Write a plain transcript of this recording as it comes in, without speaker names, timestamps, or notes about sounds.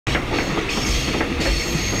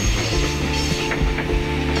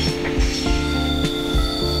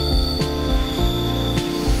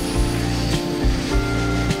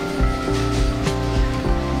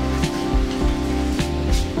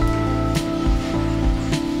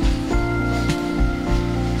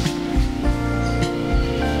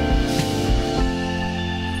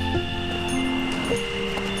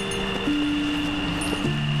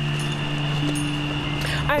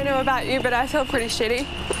about you, but I feel pretty shitty.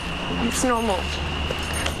 It's normal.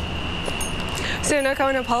 So you're not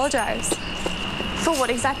going to apologise? For what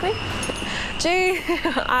exactly? Gee,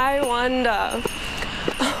 I wonder.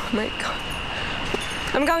 Oh my God.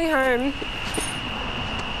 I'm going home.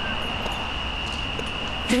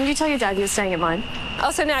 Didn't you tell your dad you were staying at mine?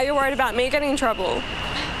 Also, now you're worried about me getting in trouble.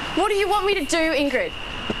 What do you want me to do, Ingrid?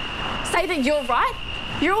 Say that you're right?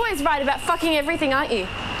 You're always right about fucking everything, aren't you?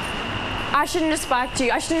 I shouldn't have spiked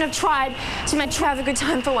you. I shouldn't have tried to make you have a good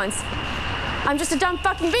time for once. I'm just a dumb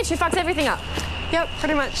fucking bitch who fucks everything up. Yep,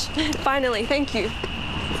 pretty much. Finally, thank you.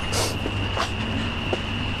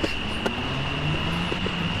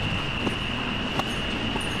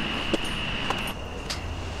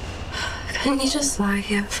 Couldn't you just lie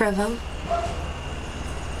here forever?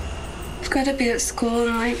 I've got to be at school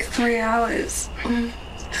in like 3 hours.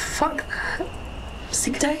 Fuck that.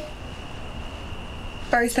 Sick day?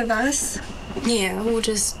 Both of us? Yeah, we'll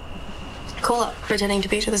just call up pretending to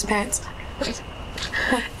be each other's parents.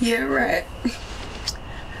 Yeah, right.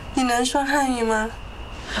 你能说汉语吗?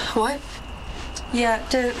 What? Yeah,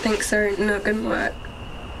 don't think so. Not gonna work.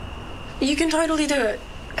 You can totally do it.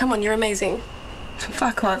 Come on, you're amazing.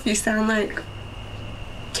 Fuck off. You sound like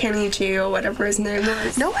Kenny G or whatever his name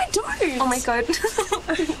was. No, I don't. Oh my God.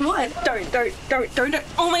 What? Don't.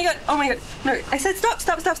 Oh my God. No, I said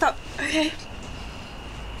stop. Okay.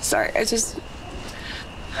 Sorry, I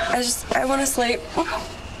want to sleep.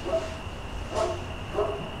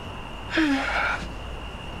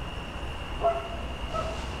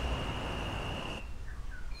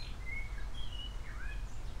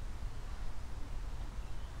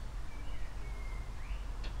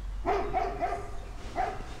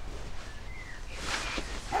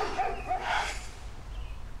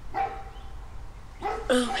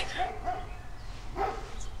 Oh my God.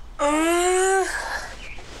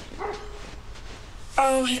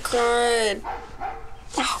 Oh my God.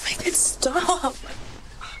 Oh my God, stop.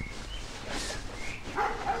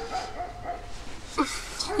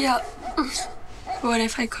 Yeah. What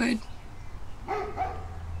if I could?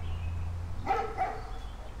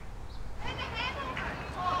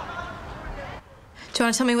 Do you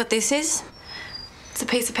want to tell me what this is? It's a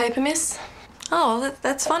piece of paper, miss. Oh,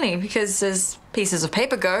 that's funny, because as pieces of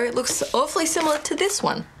paper go, it looks awfully similar to this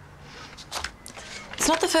one. It's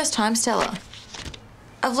not the first time, Stella.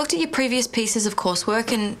 I've looked at your previous pieces of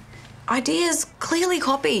coursework and ideas clearly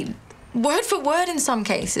copied, word for word in some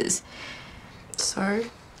cases. So?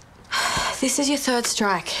 This is your third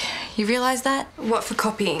strike. You realise that? What for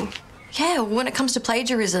copying? Yeah, when it comes to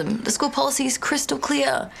plagiarism, the school policy is crystal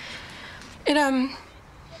clear. It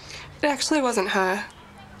actually wasn't her.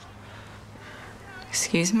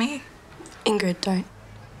 Excuse me? Ingrid, don't.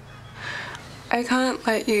 I can't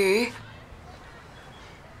let you.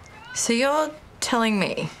 So you're telling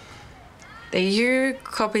me that you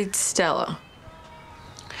copied Stella?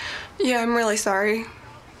 Yeah, I'm really sorry.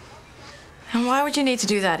 And why would you need to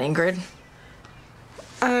do that, Ingrid?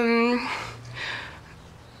 I'm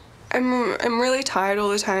really tired all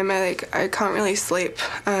the time. I can't really sleep.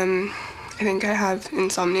 I think I have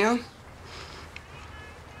insomnia.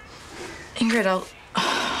 Ingrid,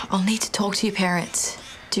 I'll need to talk to your parents.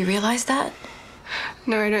 Do you realise that?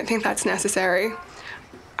 No, I don't think that's necessary.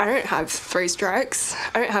 I don't have 3 strikes.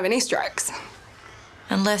 I don't have any strikes.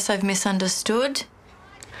 Unless I've misunderstood?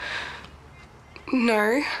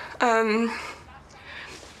 No.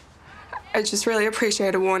 I just really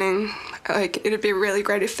appreciate a warning. Like, it'd be really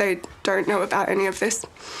great if they don't know about any of this.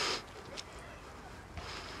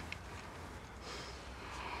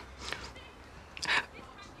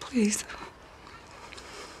 Please.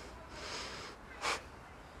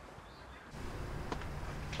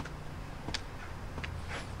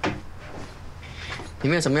 你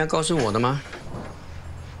们有什么要告诉我的吗？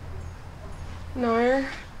 No.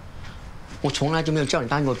 我从来就没有叫你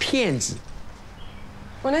当一个骗子。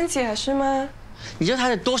我能解释吗？你知道他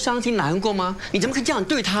有多伤心难过吗？你怎么可以这样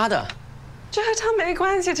对他的？这和他没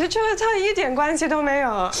关系，这和他一点关系都没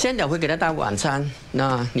有。先得会给他带晚餐，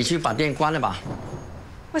那你去把店关了吧。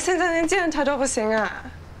我现在连见他都不行啊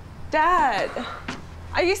 ，Dad.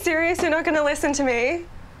 Are you serious? You're not going to listen to me?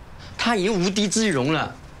 他已经无地自容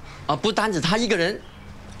了，不单止他一个人。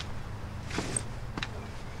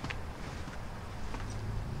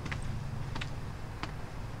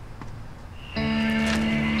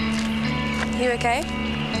 You okay?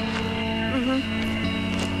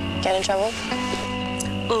 Get in trouble?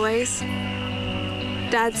 Always.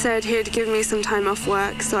 Dad said he'd give me some time off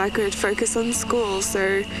work so I could focus on school,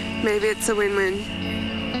 so maybe it's a win-win.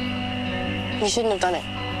 You shouldn't have done it.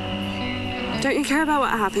 Don't you care about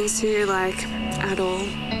what happens to you, like, at all?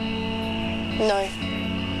 No.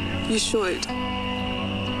 You should.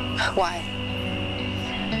 Why?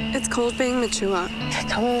 It's called being mature.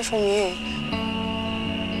 Coming from you.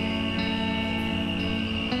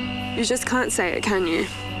 You just can't say it, can you?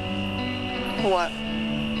 What?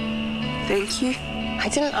 Thank you. I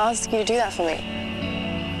didn't ask you to do that for me.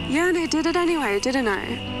 Yeah, and I did it anyway, didn't I?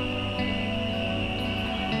 Do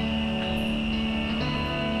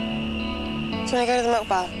you want to go to the milk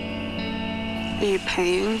bar? Are you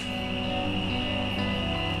paying?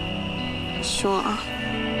 Sure.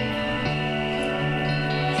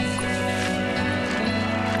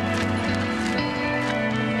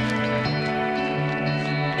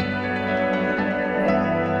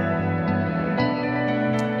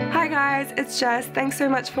 Hi guys, it's Jess. Thanks so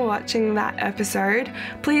much for watching that episode.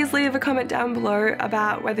 Please leave a comment down below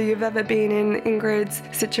about whether you've ever been in Ingrid's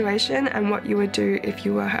situation and what you would do if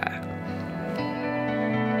you were her.